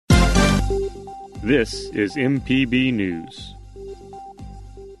This is MPB News.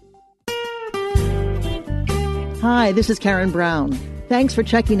 Hi, this is Karen Brown. Thanks for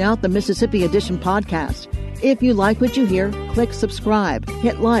checking out the Mississippi Edition podcast. If you like what you hear, click subscribe,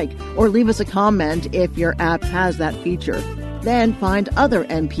 hit like, or leave us a comment if your app has that feature. Then find other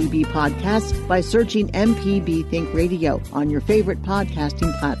MPB podcasts by searching MPB Think Radio on your favorite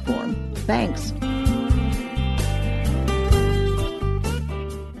podcasting platform. Thanks.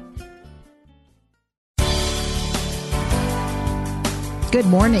 Good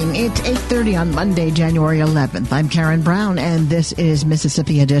morning. It's 8:30 on Monday, January 11th. I'm Karen Brown, and this is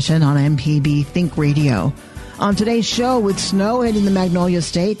Mississippi Edition on MPB Think Radio. On today's show, with snow hitting the Magnolia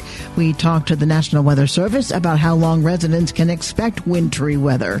State, we talk to the National Weather Service about how long residents can expect wintry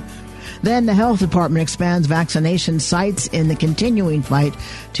weather. Then the Health Department expands vaccination sites in the continuing fight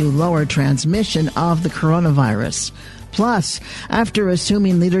to lower transmission of the coronavirus. Plus, after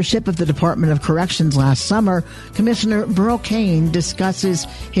assuming leadership of the Department of Corrections last summer, Commissioner Burl Cain discusses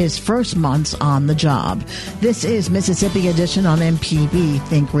his first months on the job. This is Mississippi Edition on MPB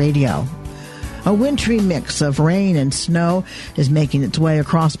Think Radio. A wintry mix of rain and snow is making its way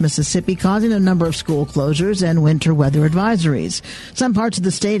across Mississippi, causing a number of school closures and winter weather advisories. Some parts of the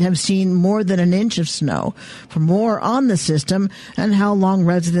state have seen more than an inch of snow. For more on the system and how long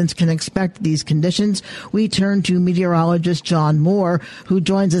residents can expect these conditions, we turn to meteorologist John Moore, who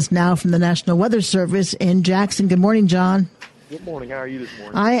joins us now from the National Weather Service in Jackson. Good morning, John. Good morning. How are you this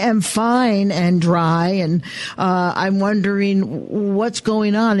morning? I am fine and dry, and I'm wondering what's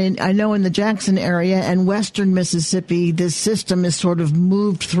going on. I know in the Jackson area and western Mississippi, this system is sort of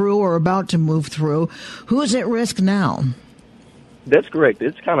moved through or about to move through. Who's at risk now? That's correct.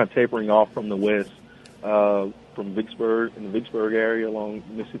 It's kind of tapering off from the west, from Vicksburg, in the Vicksburg area along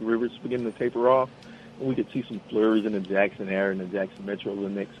the Mississippi River. It's beginning to taper off, and we could see some flurries in the Jackson area and the Jackson Metro over the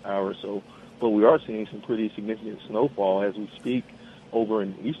next hour or so. But we are seeing some pretty significant snowfall as we speak over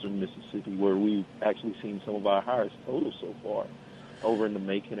in eastern Mississippi, where we've actually seen some of our highest totals so far. Over in the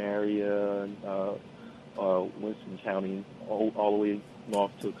Macon area, Winston County, all the way north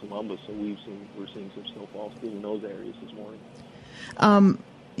to Columbus. So we're seeing some snowfall still in those areas this morning.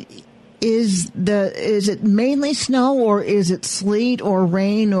 Is it mainly snow, or is it sleet or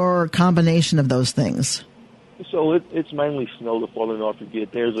rain, or a combination of those things? So it's mainly snow the farther north you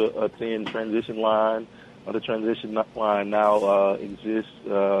get. There's a thin transition line. The transition line now exists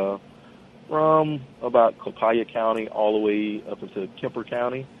from about Copiah County all the way up into Kemper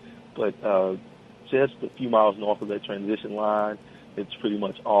County. But just a few miles north of that transition line, it's pretty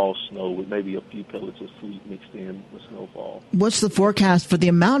much all snow with maybe a few pellets of sleet mixed in with snowfall. What's the forecast for the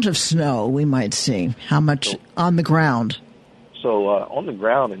amount of snow we might see? How much on the ground? So on the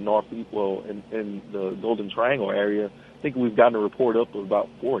ground in in the Golden Triangle area, I think we've gotten a report up of about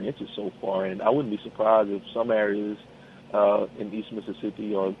 4 inches so far, and I wouldn't be surprised if some areas in East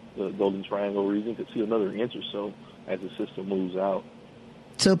Mississippi or the Golden Triangle region could see another inch or so as the system moves out.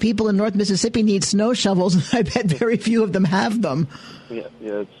 So people in North Mississippi need snow shovels, and I bet very few of them have them. Yeah,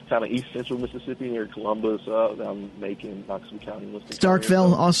 it's kind of East Central Mississippi near Columbus, down Macon, Knoxville County.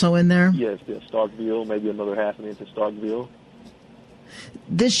 Starkville also in there? Yes, Starkville, maybe another half an inch in Starkville.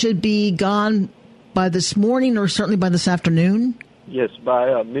 This should be gone by this morning or certainly by this afternoon? Yes,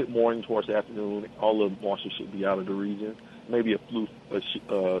 by mid-morning towards the afternoon, all the moisture should be out of the region. Maybe a few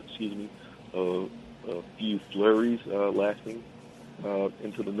flurries lasting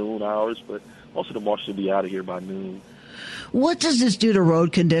into the noon hours, but most of the moisture should be out of here by noon. What does this do to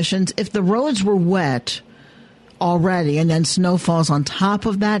road conditions? If the roads were wet already and then snow falls on top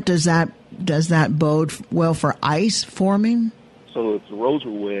of that, does that bode well for ice forming? So if the roads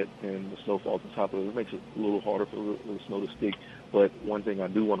were wet and the snow falls on top of it, it makes it a little harder for the snow to stick. But one thing I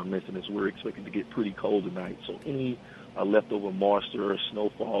do want to mention is we're expecting to get pretty cold tonight. So any leftover moisture or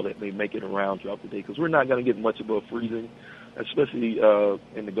snowfall that may make it around throughout the day, because we're not going to get much above freezing, especially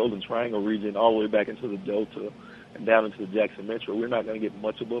in the Golden Triangle region, all the way back into the Delta and down into the Jackson Metro. We're not going to get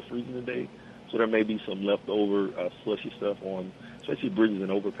much above freezing today. So there may be some leftover slushy stuff on, especially bridges and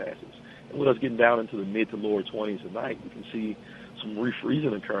overpasses. And with us getting down into the mid to lower 20s tonight, we can see some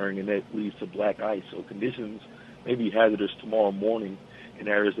refreezing occurring, and that leads to black ice. So conditions may be hazardous tomorrow morning in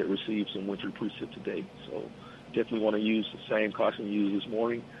areas that receive some wintry precip today. So definitely want to use the same caution we used this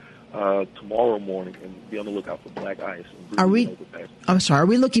morning, tomorrow morning, and be on the lookout for black ice. Are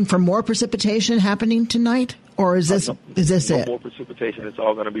we looking for more precipitation happening tonight, or is this it? More precipitation. It's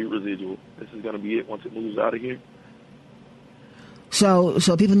all going to be residual. This is going to be it once it moves out of here. So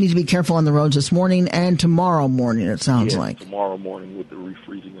people need to be careful on the roads this morning and tomorrow morning, it sounds like. Tomorrow morning with the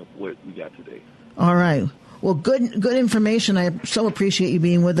refreezing of what we got today. All right. Well, good information. I so appreciate you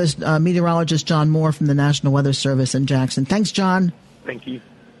being with us. Meteorologist John Moore from the National Weather Service in Jackson. Thanks, John. Thank you.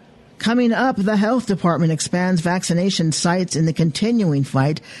 Coming up, the health department expands vaccination sites in the continuing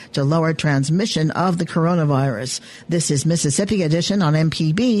fight to lower transmission of the coronavirus. This is Mississippi Edition on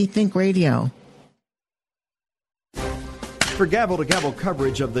MPB Think Radio. For gavel-to-gavel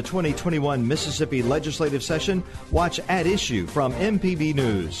coverage of the 2021 Mississippi legislative session, watch At Issue from MPB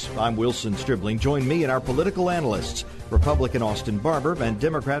News. I'm Wilson Stribling. Join me and our political analysts, Republican Austin Barber and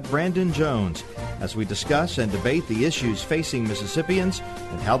Democrat Brandon Jones, as we discuss and debate the issues facing Mississippians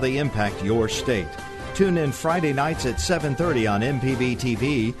and how they impact your state. Tune in Friday nights at 7:30 on MPB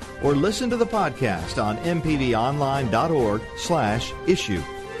TV or listen to the podcast on mpbonline.org/issue.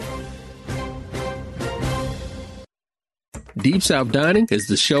 Deep South Dining is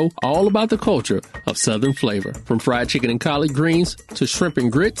the show all about the culture of Southern flavor, from fried chicken and collard greens to shrimp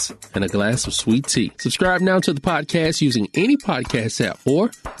and grits and a glass of sweet tea. Subscribe now to the podcast using any podcast app or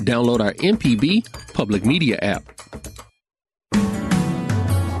download our MPB Public Media app.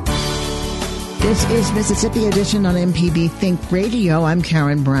 This is Mississippi Edition on MPB Think Radio. I'm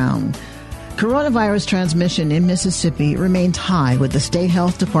Karen Brown. Coronavirus transmission in Mississippi remains high, with the state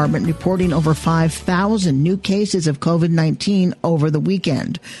health department reporting over 5,000 new cases of COVID-19 over the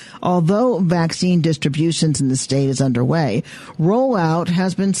weekend. Although vaccine distributions in the state is underway, rollout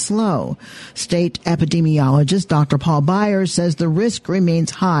has been slow. State epidemiologist Dr. Paul Byers says the risk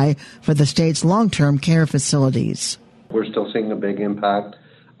remains high for the state's long-term care facilities. We're still seeing a big impact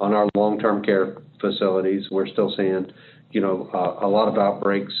on our long-term care facilities. We're still seeing a lot of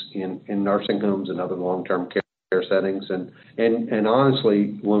outbreaks in nursing homes and other long-term care settings. And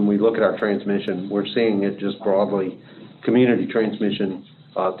honestly, when we look at our transmission, we're seeing it just broadly, community transmission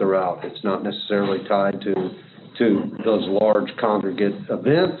throughout. It's not necessarily tied to those large congregate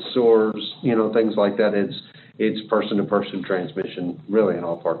events or, things like that. It's person-to-person transmission really in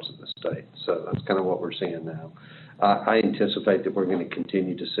all parts of the state. So that's kind of what we're seeing now. I anticipate that we're going to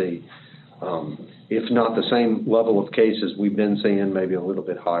continue to see, if not the same level of cases we've been seeing, maybe a little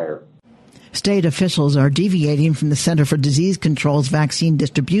bit higher. State officials are deviating from the Center for Disease Control's vaccine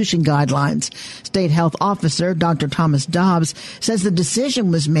distribution guidelines. State Health Officer Dr. Thomas Dobbs says the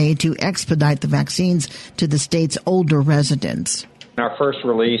decision was made to expedite the vaccines to the state's older residents. Our first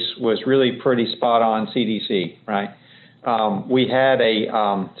release was really pretty spot on CDC, right? We had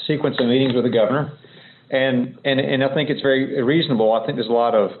a sequence of meetings with the governor, and I think it's very reasonable. I think there's a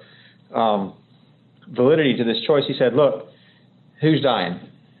lot of validity to this choice. He said, look, who's dying?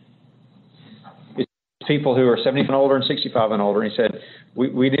 It's people who are 75 and older and 65 and older. And he said, we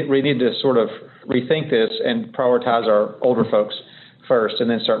need to sort of rethink this and prioritize our older folks first and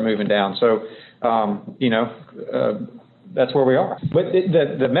then start moving down. So, that's where we are. But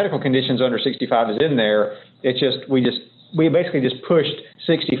the medical conditions under 65 is in there. It's just, we basically just pushed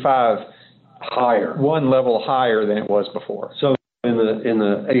 65 higher, one level higher than it was before. So in the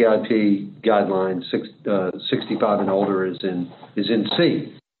AIP guidelines, 65 and older is in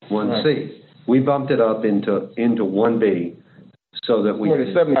C, 1C. Right. We bumped it up into 1B so that we for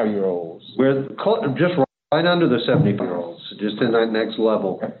the 75-year-olds. We're just right under the 75-year-olds, just in that next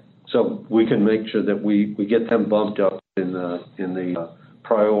level, so we can make sure that we get them bumped up in the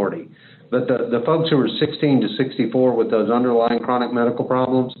priority. But the folks who are 16 to 64 with those underlying chronic medical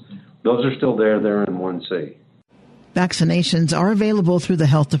problems, those are still there. They're in 1C. Vaccinations are available through the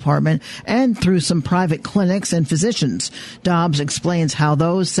health department and through some private clinics and physicians. Dobbs explains how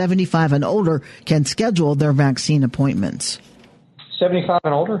those 75 and older can schedule their vaccine appointments. 75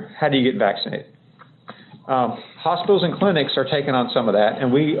 and older, how do you get vaccinated? Hospitals and clinics are taking on some of that,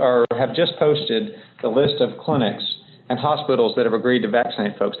 and we have just posted the list of clinics and hospitals that have agreed to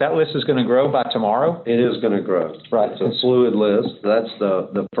vaccinate folks. That list is going to grow by tomorrow. It is going to grow. Right. It's a fluid list. That's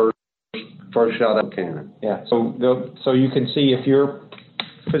the first shot of cannon. Yeah. So you can see if your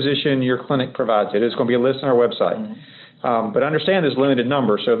physician, your clinic provides it. It's going to be a list on our website. Mm-hmm. But understand there's a limited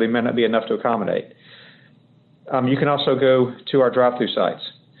number, so they may not be enough to accommodate. You can also go to our drive-through sites.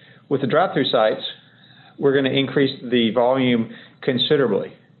 With the drive-through sites, we're going to increase the volume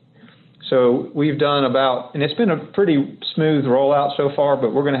considerably. So we've done and it's been a pretty smooth rollout so far,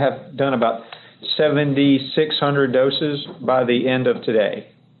 but we're going to have done about 7,600 doses by the end of today,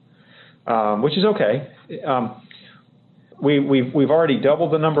 which is okay. We've already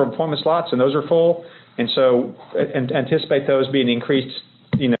doubled the number of appointment slots, and those are full, and so anticipate those being increased,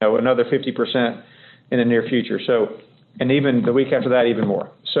 another 50% in the near future. So, and even the week after that, even more.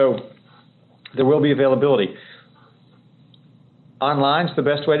 So there will be availability. Online is the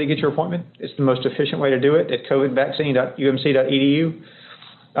best way to get your appointment. It's the most efficient way to do it at covidvaccine.umc.edu.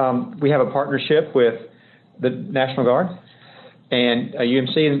 We have a partnership with the National Guard and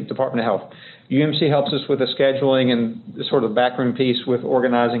UMC and Department of Health. UMC helps us with the scheduling and the sort of backroom piece with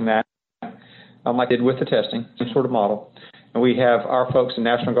organizing that, like I did with the testing, some sort of model. And we have our folks in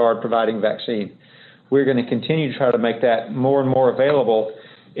National Guard providing vaccine. We're going to continue to try to make that more and more available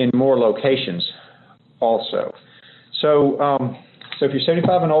in more locations also. So if you're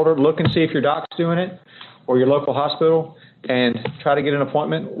 75 and older, look and see if your doc's doing it or your local hospital and try to get an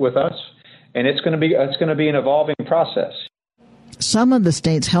appointment with us. And it's going to be an evolving process. Some of the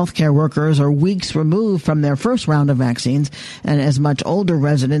state's healthcare workers are weeks removed from their first round of vaccines, and as much older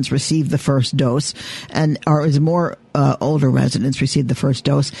residents receive the first dose, older residents receive the first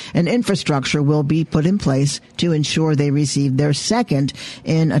dose, and infrastructure will be put in place to ensure they receive their second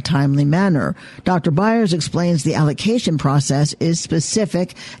in a timely manner. Dr. Byers explains the allocation process is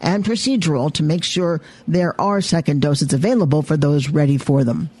specific and procedural to make sure there are second doses available for those ready for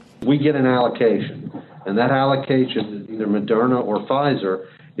them. We get an allocation, and that allocation, either Moderna or Pfizer,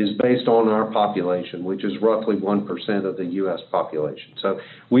 is based on our population, which is roughly 1% of the U.S. population. So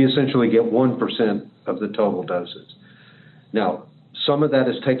we essentially get 1% of the total doses. Now, some of that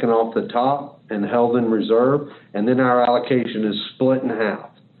is taken off the top and held in reserve, and then our allocation is split in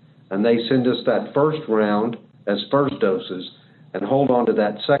half. And they send us that first round as first doses and hold on to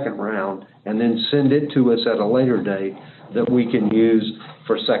that second round and then send it to us at a later date that we can use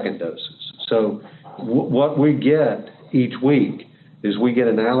for second doses. So what we get each week is we get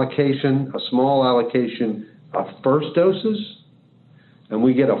an allocation, a small allocation of first doses, and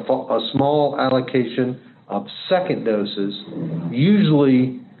we get a small allocation of second doses,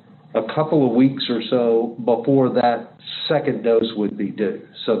 usually a couple of weeks or so before that second dose would be due,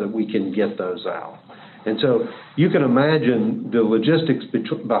 so that we can get those out. And so you can imagine the logistics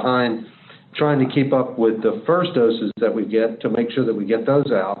behind trying to keep up with the first doses that we get to make sure that we get those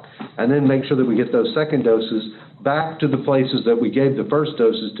out, and then make sure that we get those second doses back to the places that we gave the first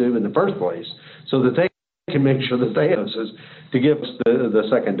doses to in the first place, so that they can make sure that they have doses to give us the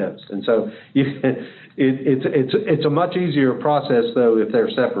second dose. And so it's a much easier process, though, if they're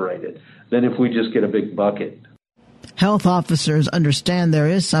separated than if we just get a big bucket. Health officers understand there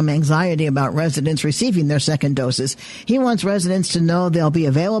is some anxiety about residents receiving their second doses. He wants residents to know they'll be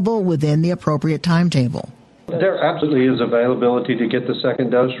available within the appropriate timetable. There absolutely is availability to get the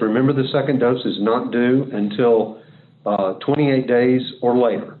second dose. Remember, the second dose is not due until 28 days or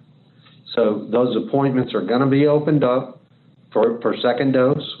later. So those appointments are going to be opened up for second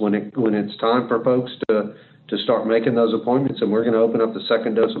dose when it's time for folks to start making those appointments, and we're going to open up the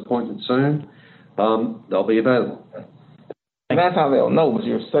second dose appointment soon. They'll be available. And that's how they'll know, is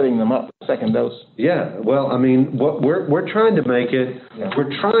you're setting them up for second dose. Yeah, well, I mean, what we're trying to make it. Yeah.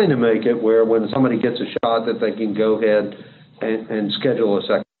 We're trying to make it where when somebody gets a shot, that they can go ahead and schedule a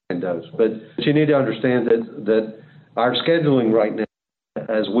second dose. But you need to understand that our scheduling right now,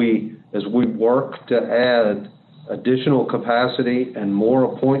 as we work to add additional capacity and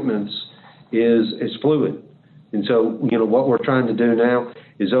more appointments, is fluid. And so, what we're trying to do now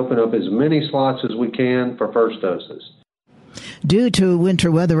is open up as many slots as we can for first doses. Due to winter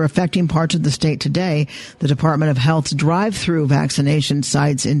weather affecting parts of the state today, the Department of Health's drive-through vaccination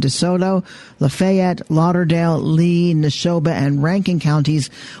sites in DeSoto, Lafayette, Lauderdale, Lee, Neshoba, and Rankin counties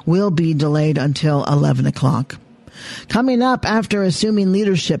will be delayed until 11 o'clock. Coming up, after assuming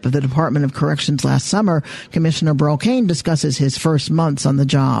leadership of the Department of Corrections last summer, Commissioner Burl Cain discusses his first months on the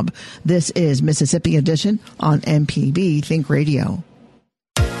job. This is Mississippi Edition on MPB Think Radio.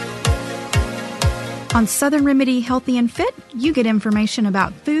 On Southern Remedy Healthy and Fit, you get information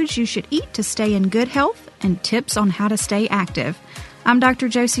about foods you should eat to stay in good health and tips on how to stay active. I'm Dr.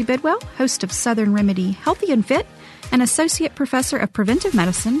 Josie Bidwell, host of Southern Remedy Healthy and Fit, and Associate Professor of Preventive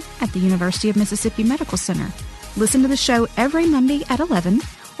Medicine at the University of Mississippi Medical Center. Listen to the show every Monday at 11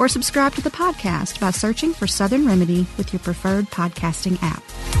 or subscribe to the podcast by searching for Southern Remedy with your preferred podcasting app.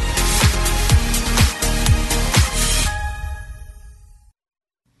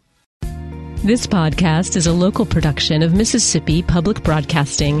 This podcast is a local production of Mississippi Public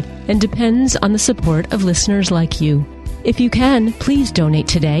Broadcasting and depends on the support of listeners like you. If you can, please donate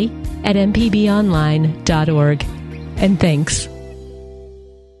today at mpbonline.org. And thanks.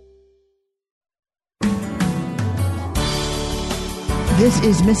 This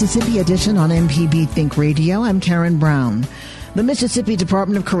is Mississippi Edition on MPB Think Radio. I'm Karen Brown. The Mississippi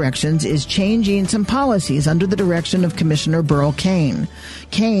Department of Corrections is changing some policies under the direction of Commissioner Burl Cain.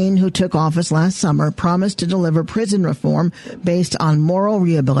 Cain, who took office last summer, promised to deliver prison reform based on moral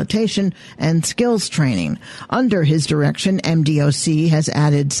rehabilitation and skills training. Under his direction, MDOC has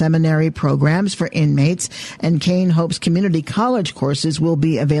added seminary programs for inmates, and Cain hopes community college courses will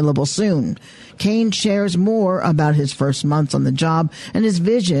be available soon. Kane shares more about his first months on the job and his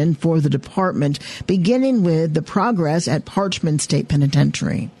vision for the department, beginning with the progress at Parchman State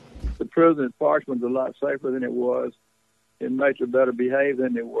Penitentiary. The prison at Parchman's a lot safer than it was. Inmates are better behaved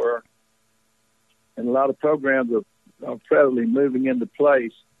than they were. And a lot of programs are presently moving into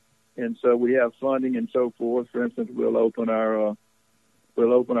place. And so we have funding and so forth. For instance, we'll open our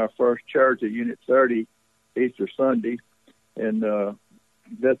first church at Unit 30 Easter Sunday, and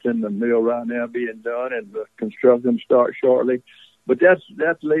that's in the mill right now being done, and the construction starts shortly. But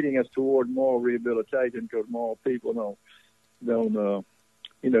that's leading us toward moral rehabilitation, because moral people don't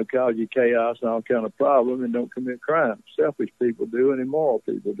cause you chaos and all kind of problems and don't commit crime. Selfish people do, and immoral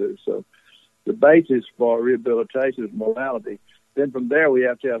people do. So the basis for rehabilitation is morality. Then from there we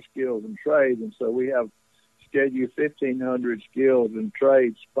have to have skills and trades, and so we have scheduled 1,500 skills and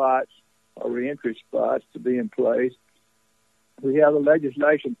trade spots or reentry spots to be in place. We have the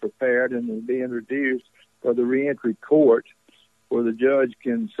legislation prepared and is being reduced for the reentry court, where the judge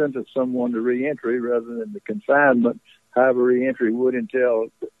can sentence someone to reentry rather than the confinement. However, reentry would entail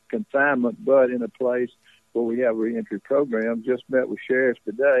confinement, but in a place where we have a reentry program. Just met with sheriffs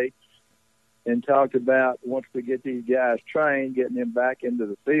today and talked about, once we get these guys trained, getting them back into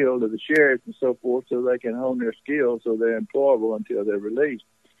the field of the sheriffs and so forth, so they can hone their skills so they're employable until they're released.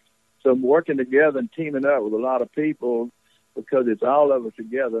 So I'm working together and teaming up with a lot of people, because it's all of us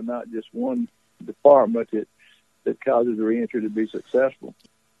together, not just one department that causes the reentry to be successful.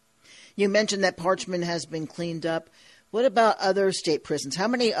 You mentioned that Parchman has been cleaned up. What about other state prisons? How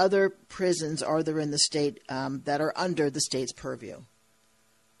many other prisons are there in the state that are under the state's purview?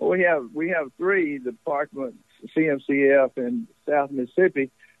 Well, we have three: the Parchman, CMCF, and South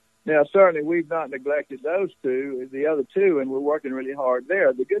Mississippi. Now, certainly we've not neglected those two, the other two, and we're working really hard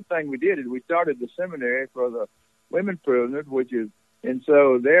there. The good thing we did is we started the seminary for the women prisoners, and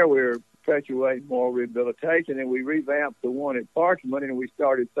so there we're perpetuating moral rehabilitation, and we revamped the one at Parchman, and we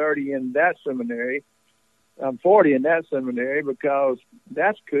started 30 in that seminary. 40 in that seminary, because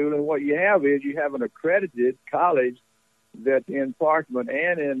that's cool. And what you have is you have an accredited college that in Parchman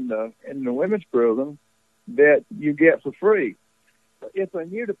and in the women's prison that you get for free. It's a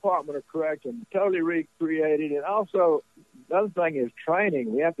new Department of Correction, totally recreated. And also, the other thing is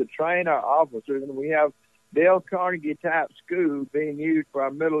training. We have to train our officers, and we have Dale Carnegie type school being used for our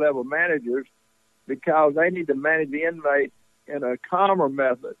middle level managers, because they need to manage the inmates in a calmer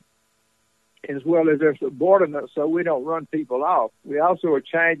method, as well as their subordinates, so we don't run people off. We also are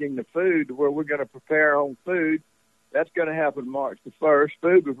changing the food to where we're going to prepare our own food. That's going to happen March the 1st.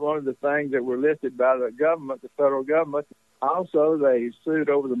 Food was one of the things that were listed by the government, the federal government. Also, they sued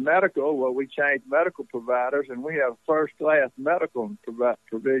over the medical. Well, we changed medical providers, and we have first-class medical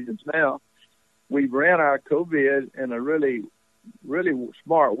provisions now. We've ran our COVID in a really, really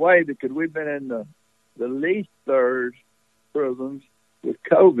smart way, because we've been in the least third prisons with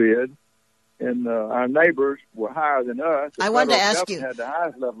COVID, and our neighbors were higher than us. I wanted to ask you. Had the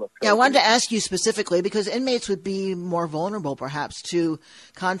highest level of COVID. Yeah, I wanted to ask you specifically, because inmates would be more vulnerable, perhaps, to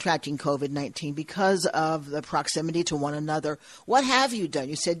contracting COVID-19 because of the proximity to one another. What have you done?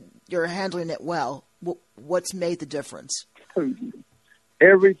 You said you're handling it well. What's made the difference?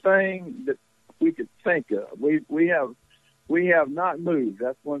 Everything that we could think of. We have not moved.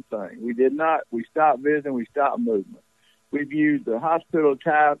 That's one thing. We did not. We stopped visiting. We stopped movement. We've used the hospital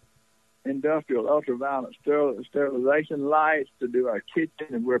type industrial ultraviolet sterilization lights to do our kitchen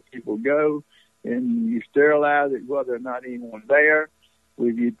and where people go, and you sterilize it whether or not anyone there.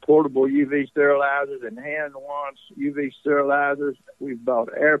 We've used portable UV sterilizers and hand-washed UV sterilizers. We've bought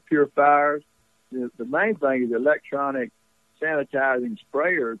air purifiers. The main thing is electronic sanitizing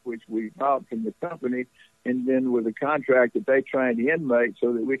sprayers, which we bought from the company, and then with a contract that they train the inmates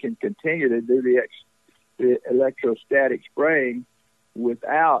so that we can continue to do the electrostatic spraying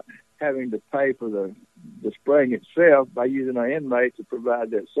without having to pay for the spraying itself, by using our inmates to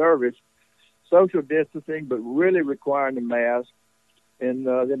provide that service. Social distancing, but really requiring the mask, and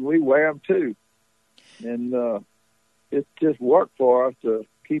then we wear them too. And it's just worked for us to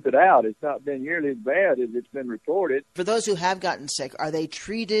keep it out. It's not been nearly as bad as it's been reported. For those who have gotten sick, are they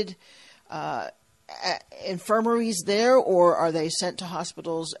treated at infirmaries there, or are they sent to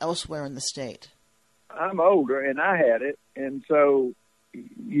hospitals elsewhere in the state? I'm older, and I had it, and so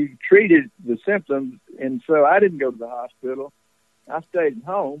you treated the symptoms, and so I didn't go to the hospital. I stayed at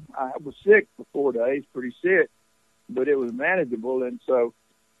home. I was sick for 4 days, pretty sick, but it was manageable, and so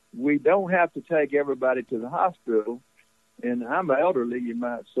we don't have to take everybody to the hospital. And I'm elderly, you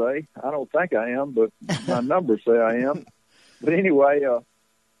might say. I don't think I am, but my numbers say I am. But anyway,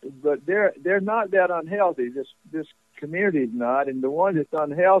 but they're not that unhealthy. This community's not. And the one that's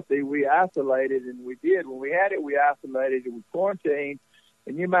unhealthy, we isolated, and we did. When we had it, we isolated it with quarantine.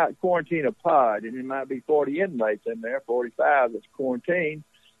 And you might quarantine a pod, and it might be 40 inmates in there, 45 that's quarantined.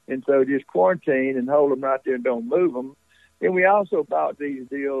 And so just quarantine and hold them right there and don't move them. And we also bought these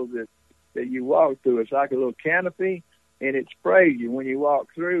deals that you walk through. It's like a little canopy, and it sprays you when you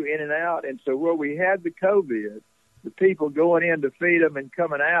walk through, in and out. And so where we had the COVID, the people going in to feed them and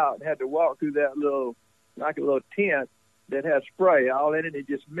coming out had to walk through that little, like a little tent that has spray all in it. It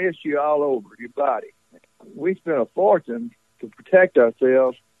just mist you all over your body. We spent a fortune to protect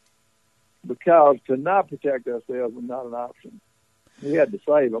ourselves, because to not protect ourselves was not an option. We had to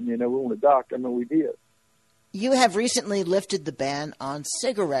save them. We want a doctor. We did. You have recently lifted the ban on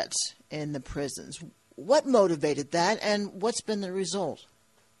cigarettes in the prisons. What motivated that, and what's been the result?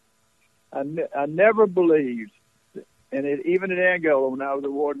 I never believed, and even at Angola when I was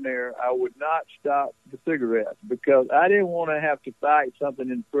a warden there, I would not stop the cigarettes, because I didn't want to have to fight something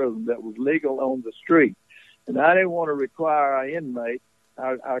in prison that was legal on the street. And I didn't want to require our inmates,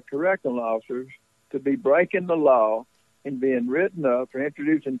 our correctional officers, to be breaking the law and being written up for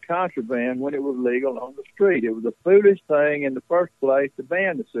introducing contraband when it was legal on the street. It was a foolish thing in the first place to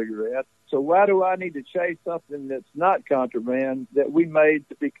ban the cigarette. So why do I need to chase something that's not contraband that we made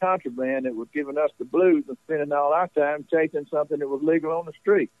to be contraband that was giving us the blues and spending all our time chasing something that was legal on the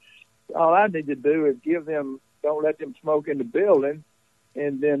street? All I need to do is don't let them smoke in the building,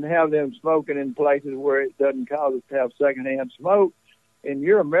 and then have them smoking in places where it doesn't cause us to have secondhand smoke. And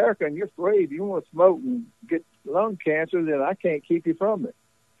you're American, you're free. If you want to smoke and get lung cancer, then I can't keep you from it.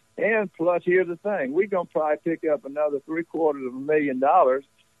 And plus, here's the thing. We're going to probably pick up another $750,000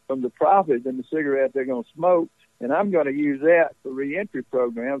 from the profits in the cigarettes they're going to smoke, and I'm going to use that for reentry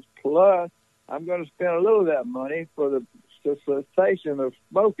programs. Plus, I'm going to spend a little of that money for the cessation of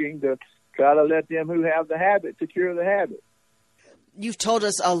smoking to try to let them who have the habit to cure the habit. You've told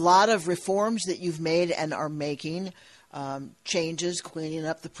us a lot of reforms that you've made and are making, changes, cleaning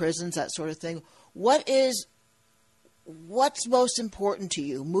up the prisons, that sort of thing. What's most important to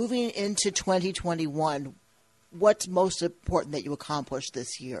you moving into 2021? What's most important that you accomplished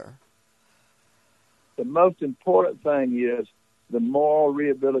this year? The most important thing is the moral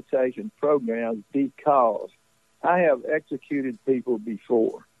rehabilitation programs, because I have executed people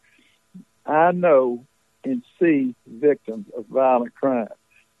before. I know and see victims of violent crime.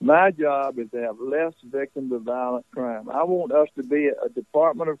 My job is to have less victims of violent crime. I want us to be a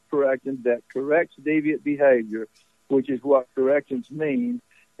Department of Corrections that corrects deviant behavior, which is what corrections mean,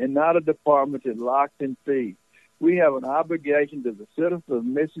 and not a department that locks and feeds. We have an obligation to the citizens of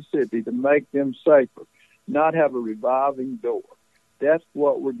Mississippi to make them safer, not have a revolving door. That's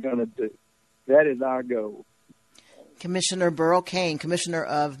what we're going to do. That is our goal. Commissioner Burl Cain, Commissioner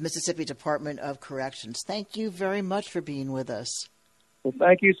of Mississippi Department of Corrections, thank you very much for being with us. Well,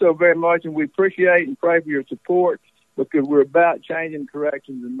 thank you so very much, and we appreciate and pray for your support, because we're about changing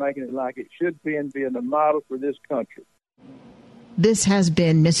corrections and making it like it should be and being a model for this country. This has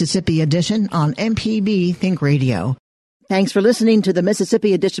been Mississippi Edition on MPB Think Radio. Thanks for listening to the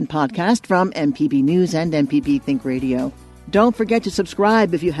Mississippi Edition podcast from MPB News and MPB Think Radio. Don't forget to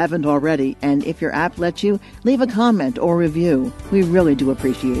subscribe if you haven't already, and if your app lets you, leave a comment or review. We really do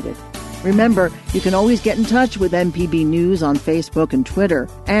appreciate it. Remember, you can always get in touch with MPB News on Facebook and Twitter,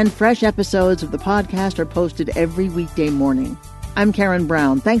 and fresh episodes of the podcast are posted every weekday morning. I'm Karen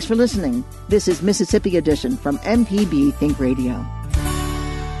Brown. Thanks for listening. This is Mississippi Edition from MPB Think Radio.